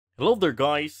Hello there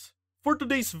guys! For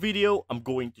today's video, I'm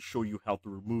going to show you how to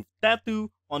remove tattoo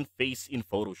on face in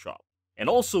Photoshop. And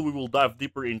also we will dive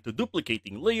deeper into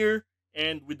duplicating layer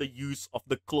and with the use of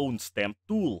the clone stamp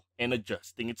tool and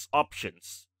adjusting its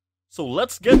options. So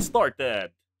let's get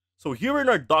started! So here in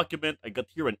our document, I got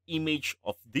here an image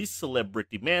of this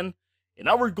celebrity man, and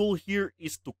our goal here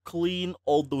is to clean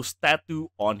all those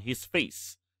tattoo on his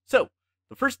face. So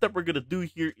the first step we're going to do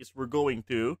here is we're going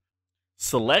to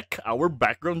select our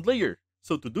background layer.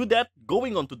 So to do that,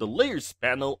 going onto the layers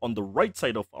panel on the right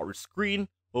side of our screen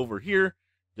over here,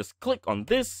 just click on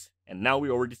this, and now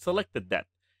we already selected that.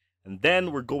 And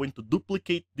then we're going to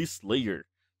duplicate this layer.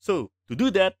 So to do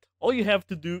that, all you have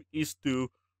to do is to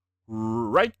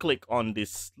right click on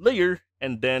this layer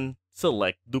and then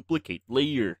select duplicate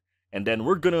layer. And then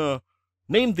we're gonna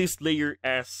name this layer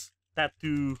as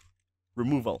tattoo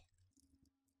removal.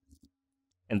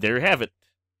 And there you have it.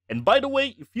 And by the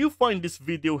way, if you find this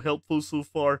video helpful so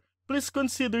far, please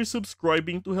consider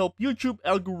subscribing to help YouTube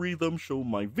algorithm show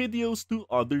my videos to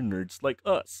other nerds like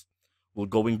us. Well,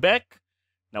 going back,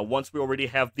 now once we already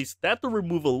have this tattoo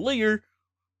removal layer,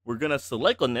 we're gonna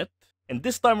select on it, and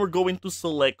this time we're going to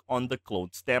select on the clone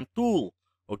stamp tool.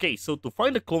 Okay, so to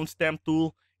find the clone stamp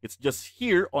tool, it's just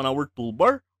here on our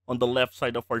toolbar on the left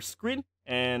side of our screen,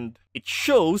 and it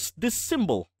shows this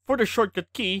symbol. For the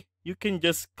shortcut key, you can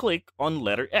just click on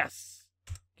letter S.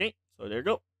 Okay, so there you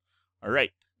go.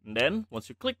 Alright, and then once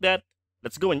you click that,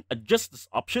 let's go and adjust these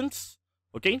options.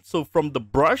 Okay, so from the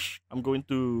brush, I'm going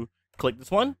to click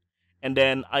this one, and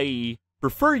then I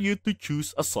prefer you to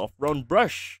choose a soft round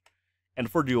brush. And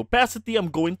for the opacity, I'm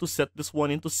going to set this one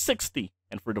into 60,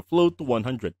 and for the flow to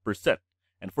 100%.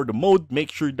 And for the mode,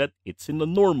 make sure that it's in the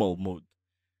normal mode.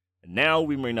 And now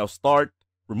we may now start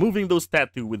removing those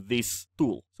tattoo with this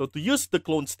tool. So to use the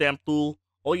clone stamp tool,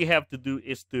 all you have to do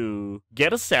is to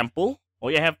get a sample.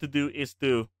 All you have to do is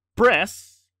to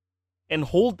press and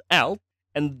hold Alt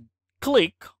and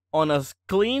click on a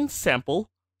clean sample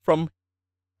from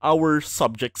our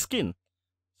subject skin.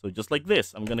 So just like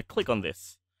this, I'm gonna click on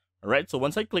this. Alright, so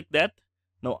once I click that,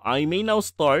 now I may now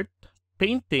start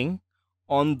painting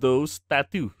on those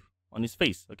tattoo on his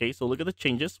face. Okay, so look at the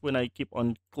changes when I keep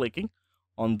on clicking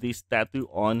on this tattoo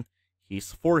on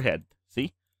his forehead.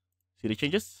 See the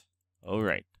changes? All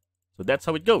right, so that's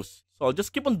how it goes. So I'll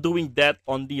just keep on doing that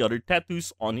on the other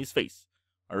tattoos on his face.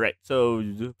 All right,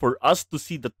 so for us to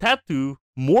see the tattoo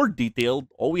more detailed,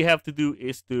 all we have to do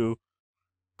is to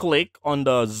click on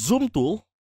the zoom tool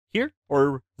here,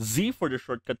 or Z for the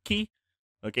shortcut key.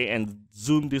 Okay, and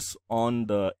zoom this on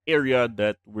the area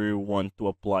that we want to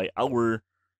apply our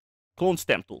clone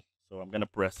stamp tool. So I'm gonna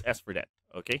press S for that.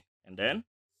 Okay, and then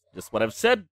just what I've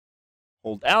said,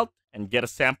 hold Alt and get a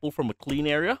sample from a clean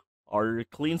area or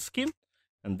clean skin,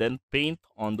 and then paint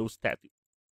on those tattoos.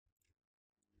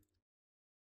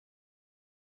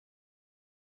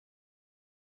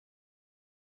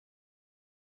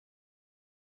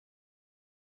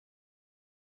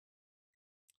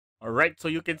 Alright, so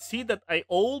you can see that I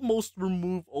almost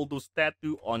remove all those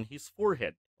tattoo on his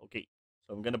forehead. Okay,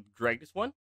 so I'm gonna drag this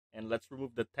one, and let's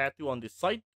remove the tattoo on this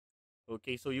side.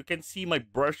 Okay, so you can see my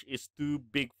brush is too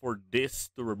big for this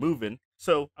to remove in.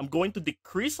 So I'm going to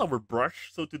decrease our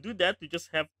brush. So to do that, you just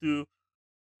have to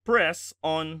press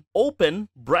on open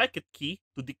bracket key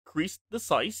to decrease the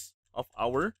size of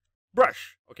our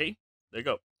brush. Okay, there you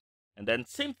go. And then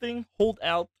same thing, hold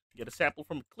Alt, get a sample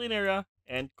from a clean area,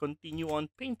 and continue on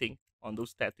painting on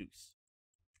those tattoos.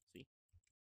 See?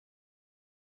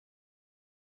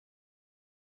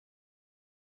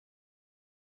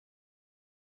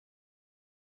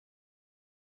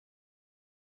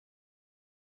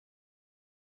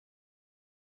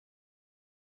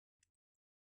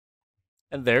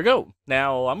 And there you go.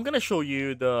 Now I'm gonna show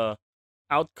you the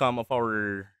outcome of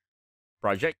our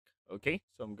project. Okay,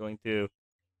 so I'm going to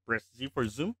press Z for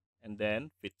zoom and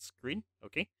then fit screen.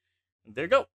 Okay, and there you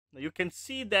go. Now you can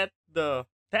see that the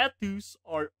tattoos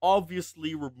are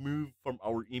obviously removed from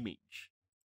our image.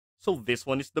 So this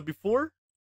one is the before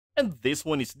and this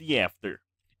one is the after.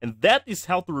 And that is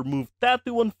how to remove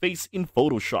tattoo on face in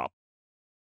Photoshop.